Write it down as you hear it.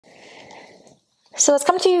So let's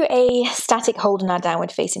come to a static hold in our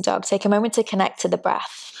downward facing dog. Take a moment to connect to the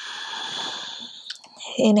breath.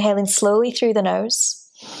 Inhaling slowly through the nose.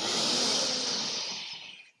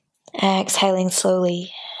 Exhaling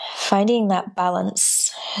slowly, finding that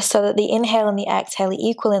balance so that the inhale and the exhale are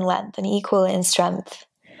equal in length and equal in strength.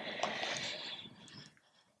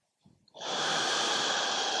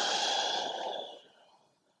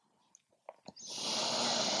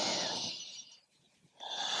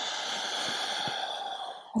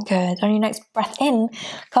 Good. On your next breath in,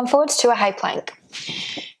 come forwards to a high plank.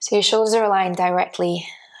 So your shoulders are aligned directly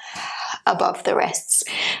above the wrists.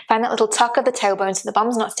 Find that little tuck of the tailbone so the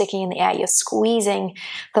bum's not sticking in the air. You're squeezing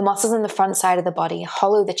the muscles in the front side of the body.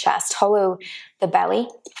 Hollow the chest, hollow the belly.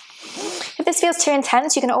 If this feels too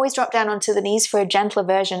intense, you can always drop down onto the knees for a gentler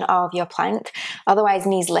version of your plank. Otherwise,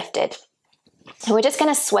 knees lifted. And we're just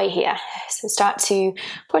going to sway here. So start to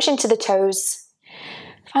push into the toes.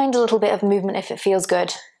 Find a little bit of movement if it feels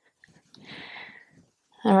good.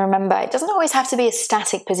 And remember, it doesn't always have to be a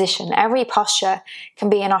static position. Every posture can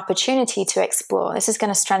be an opportunity to explore. This is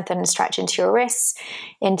going to strengthen and stretch into your wrists,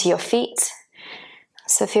 into your feet.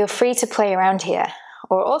 So feel free to play around here.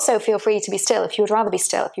 Or also feel free to be still if you would rather be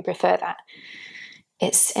still, if you prefer that.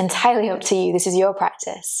 It's entirely up to you. This is your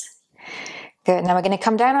practice. Good. Now we're going to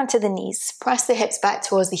come down onto the knees. Press the hips back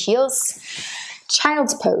towards the heels.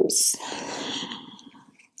 Child's pose.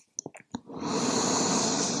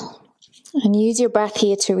 And use your breath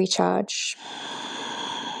here to recharge.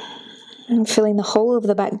 And filling the whole of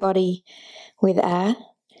the back body with air.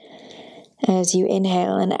 As you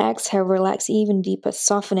inhale and exhale, relax even deeper,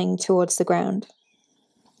 softening towards the ground.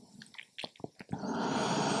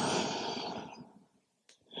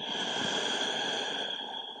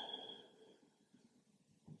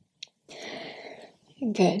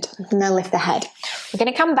 Good. Now lift the head. We're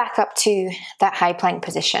going to come back up to that high plank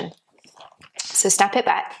position. So step it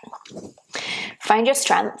back. Find your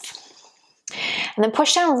strength. And then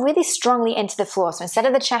push down really strongly into the floor. So instead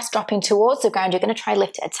of the chest dropping towards the ground, you're going to try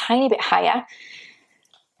lift it a tiny bit higher.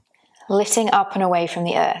 Lifting up and away from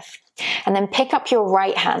the earth. And then pick up your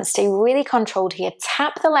right hand. Stay really controlled here.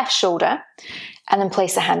 Tap the left shoulder. And then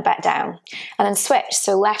place the hand back down. And then switch.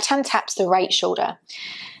 So left hand taps the right shoulder.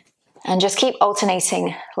 And just keep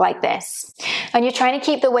alternating like this. And you're trying to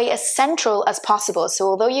keep the weight as central as possible. So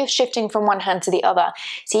although you're shifting from one hand to the other,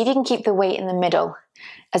 see if you can keep the weight in the middle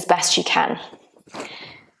as best you can.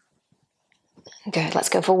 Good. Let's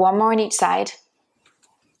go for one more on each side.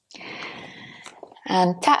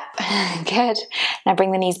 And tap. Good. Now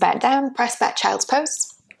bring the knees back down. Press back, child's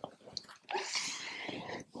pose.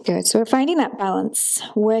 Good. So we're finding that balance.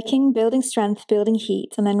 Working, building strength, building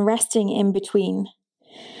heat, and then resting in between.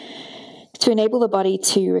 To enable the body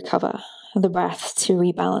to recover, the breath to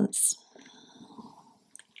rebalance.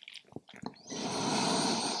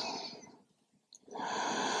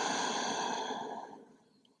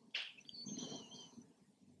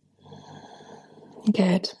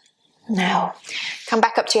 Good. Now, come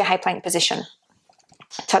back up to your high plank position.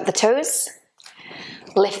 Tuck the toes,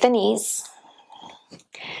 lift the knees.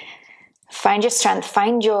 Find your strength,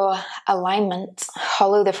 find your alignment,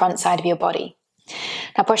 hollow the front side of your body.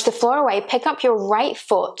 Now push the floor away, pick up your right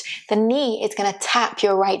foot. The knee is going to tap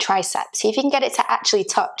your right tricep. See if you can get it to actually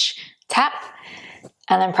touch. Tap,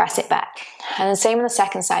 and then press it back. And then same on the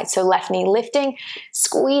second side. So left knee lifting,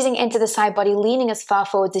 squeezing into the side body, leaning as far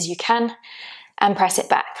forwards as you can, and press it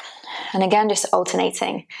back. And again, just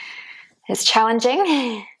alternating. It's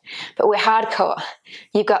challenging, but we're hardcore.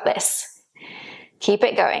 You've got this. Keep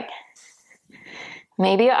it going.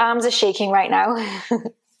 Maybe your arms are shaking right now.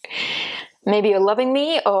 Maybe you're loving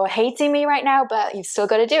me or hating me right now, but you've still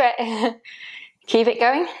got to do it. Keep it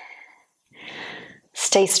going.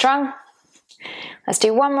 Stay strong. Let's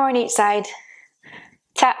do one more on each side.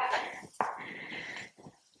 Tap.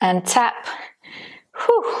 And tap.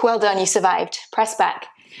 Whew, well done, you survived. Press back.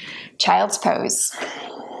 Child's pose.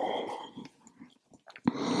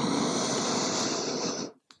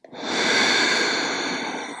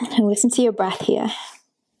 And listen to your breath here.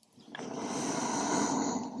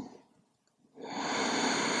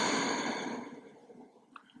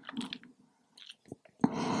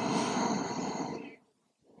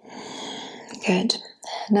 Good.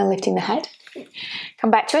 Now lifting the head.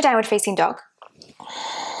 Come back to a downward facing dog.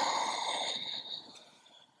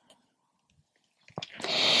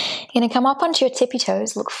 You're going to come up onto your tippy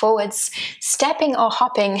toes, look forwards, stepping or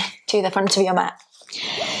hopping to the front of your mat.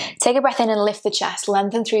 Take a breath in and lift the chest,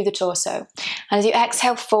 lengthen through the torso. And as you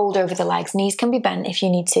exhale, fold over the legs. Knees can be bent if you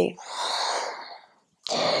need to.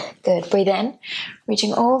 Good. Breathe in,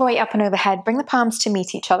 reaching all the way up and overhead. Bring the palms to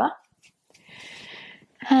meet each other.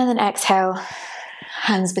 And then exhale,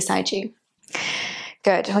 hands beside you.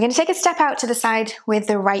 Good. We're going to take a step out to the side with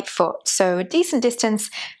the right foot. So a decent distance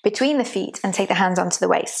between the feet and take the hands onto the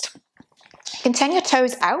waist. You can turn your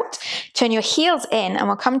toes out, turn your heels in, and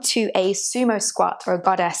we'll come to a sumo squat or a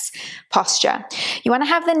goddess posture. You want to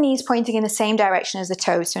have the knees pointing in the same direction as the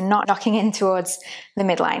toes, so not knocking in towards the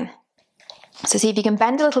midline. So see if you can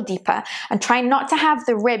bend a little deeper and try not to have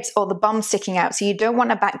the ribs or the bum sticking out. So you don't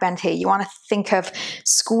want a back bend here. You want to think of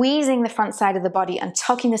squeezing the front side of the body and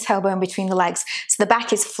tucking the tailbone between the legs so the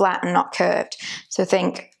back is flat and not curved. So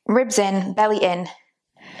think ribs in, belly in,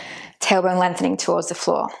 tailbone lengthening towards the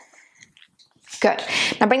floor. Good.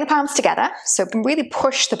 Now bring the palms together. So really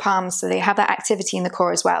push the palms so they have that activity in the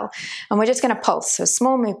core as well. And we're just going to pulse. So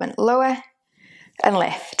small movement, lower and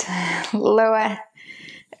lift, lower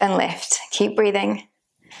and lift. Keep breathing.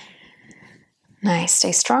 Nice.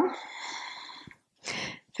 Stay strong.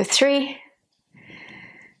 For 3,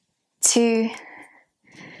 2,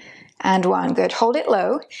 and 1. Good. Hold it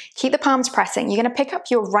low. Keep the palms pressing. You're going to pick up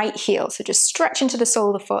your right heel. So just stretch into the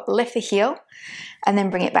sole of the foot, lift the heel, and then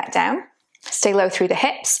bring it back down. Stay low through the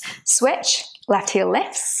hips. Switch. Left heel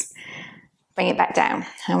lifts. Bring it back down.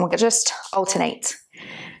 And we'll just alternate.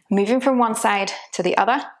 Moving from one side to the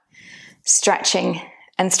other. Stretching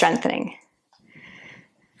and strengthening.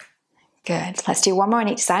 Good. Let's do one more on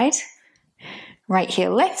each side. Right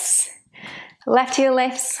heel lifts. Left heel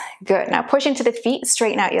lifts. Good. Now push into the feet,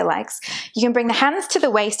 straighten out your legs. You can bring the hands to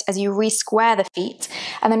the waist as you re-square the feet,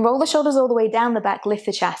 and then roll the shoulders all the way down the back, lift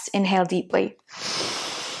the chest, inhale deeply.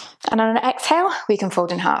 And on an exhale, we can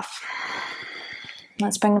fold in half.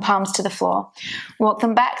 Let's bring the palms to the floor. Walk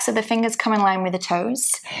them back so the fingers come in line with the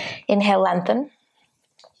toes. Inhale, lengthen.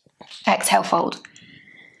 Exhale, fold.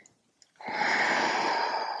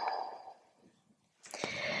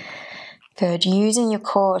 Good. Using your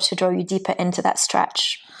core to draw you deeper into that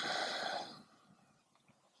stretch.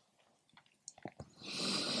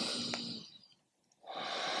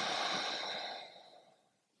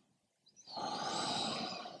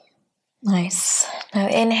 Nice. Now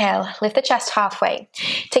inhale, lift the chest halfway.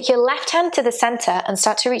 Take your left hand to the center and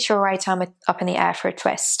start to reach your right arm up in the air for a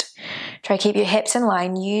twist. Try to keep your hips in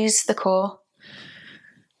line. Use the core.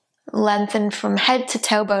 Lengthen from head to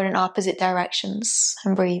tailbone in opposite directions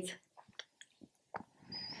and breathe.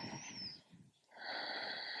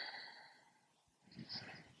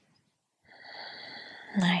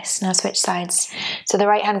 Nice. Now switch sides. So the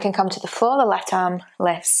right hand can come to the floor, the left arm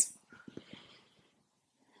lifts.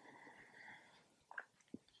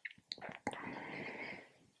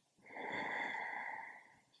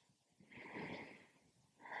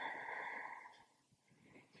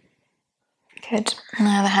 Good.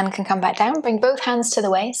 Now the hand can come back down. Bring both hands to the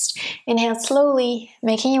waist. Inhale slowly,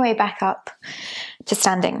 making your way back up to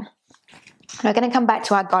standing. We're going to come back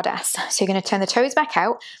to our goddess. So you're going to turn the toes back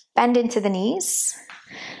out, bend into the knees,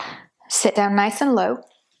 sit down nice and low.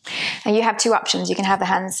 And you have two options. You can have the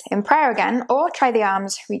hands in prayer again, or try the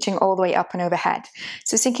arms reaching all the way up and overhead.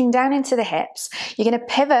 So sinking down into the hips, you're going to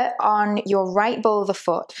pivot on your right ball of the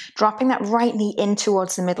foot, dropping that right knee in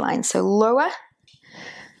towards the midline. So lower,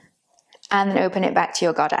 and then open it back to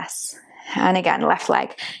your goddess. And again, left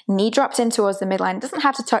leg. Knee drops in towards the midline. It doesn't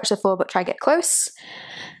have to touch the floor, but try to get close.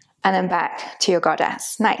 And then back to your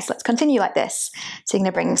goddess. Nice, let's continue like this. So you're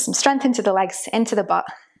gonna bring some strength into the legs, into the butt.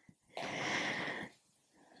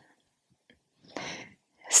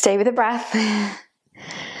 Stay with the breath.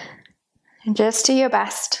 And just do your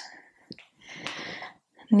best.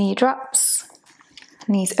 Knee drops,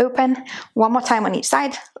 knees open. One more time on each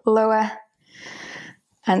side. Lower,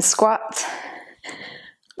 and squat,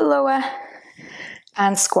 lower,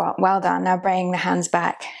 and squat. Well done. Now bring the hands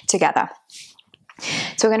back together.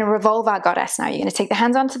 So we're going to revolve our goddess now. You're going to take the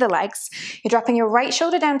hands onto the legs. You're dropping your right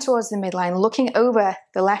shoulder down towards the midline, looking over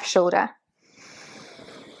the left shoulder.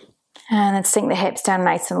 And then sink the hips down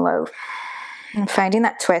nice and low. And finding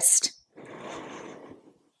that twist.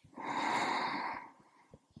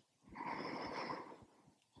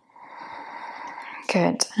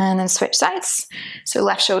 Good. And then switch sides. So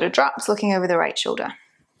left shoulder drops, looking over the right shoulder.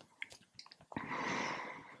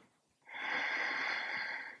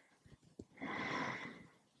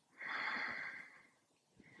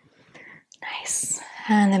 Nice.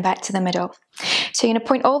 And then back to the middle. So you're going to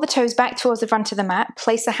point all the toes back towards the front of the mat,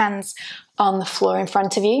 place the hands on the floor in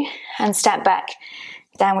front of you, and step back,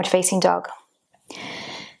 downward facing dog.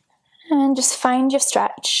 And just find your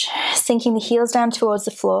stretch, sinking the heels down towards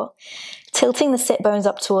the floor, tilting the sit bones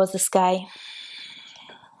up towards the sky.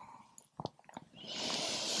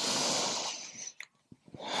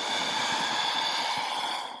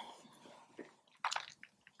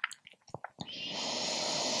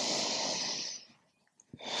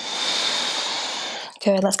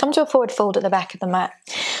 Good. Let's come to a forward fold at the back of the mat.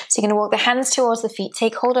 So you're going to walk the hands towards the feet,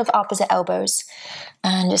 take hold of opposite elbows,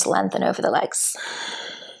 and just lengthen over the legs.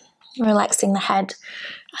 Relaxing the head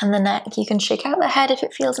and the neck. You can shake out the head if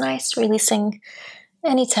it feels nice, releasing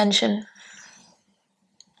any tension.